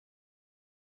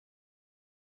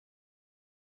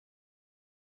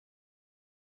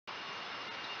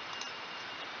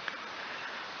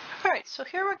Alright, so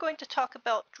here we're going to talk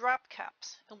about drop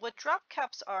caps. And what drop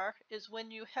caps are is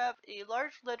when you have a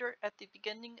large letter at the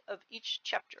beginning of each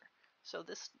chapter. So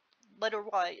this letter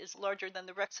Y is larger than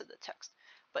the rest of the text.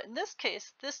 But in this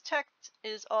case, this text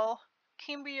is all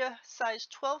Cambria size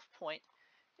 12 point,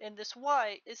 and this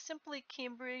Y is simply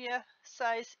Cambria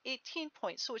size 18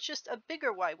 point. So it's just a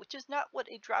bigger Y, which is not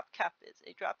what a drop cap is.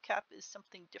 A drop cap is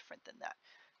something different than that.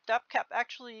 Drop cap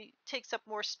actually takes up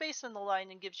more space in the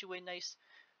line and gives you a nice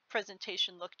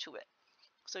presentation look to it.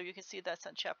 So you can see that's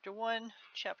on chapter 1,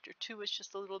 chapter 2 is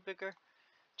just a little bigger,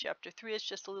 chapter 3 is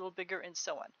just a little bigger, and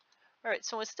so on. Alright,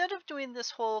 so instead of doing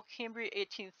this whole Cambria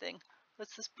 18 thing,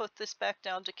 let's just put this back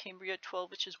down to Cambria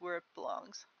 12, which is where it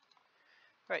belongs.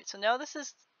 Alright, so now this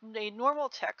is a normal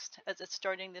text as it's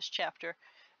starting this chapter,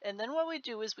 and then what we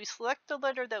do is we select the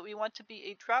letter that we want to be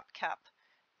a drop cap,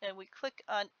 and we click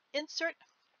on Insert,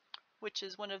 which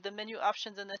is one of the menu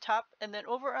options in the top, and then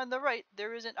over on the right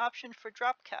there is an option for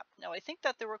drop cap. Now I think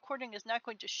that the recording is not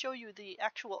going to show you the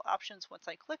actual options once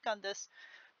I click on this,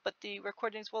 but the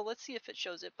recordings, well, let's see if it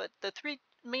shows it, but the three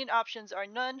main options are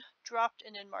none, dropped,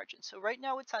 and in margin. So right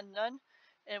now it's on none,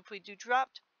 and if we do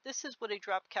dropped, this is what a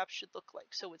drop cap should look like.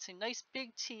 So it's a nice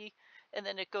big T, and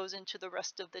then it goes into the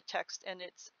rest of the text, and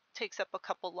it takes up a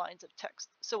couple lines of text.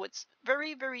 So it's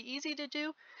very, very easy to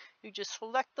do. You just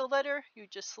select the letter, you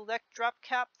just select drop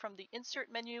cap from the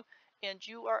insert menu, and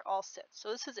you are all set.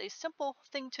 So this is a simple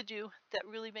thing to do that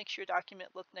really makes your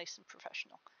document look nice and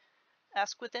professional.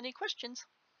 Ask with any questions.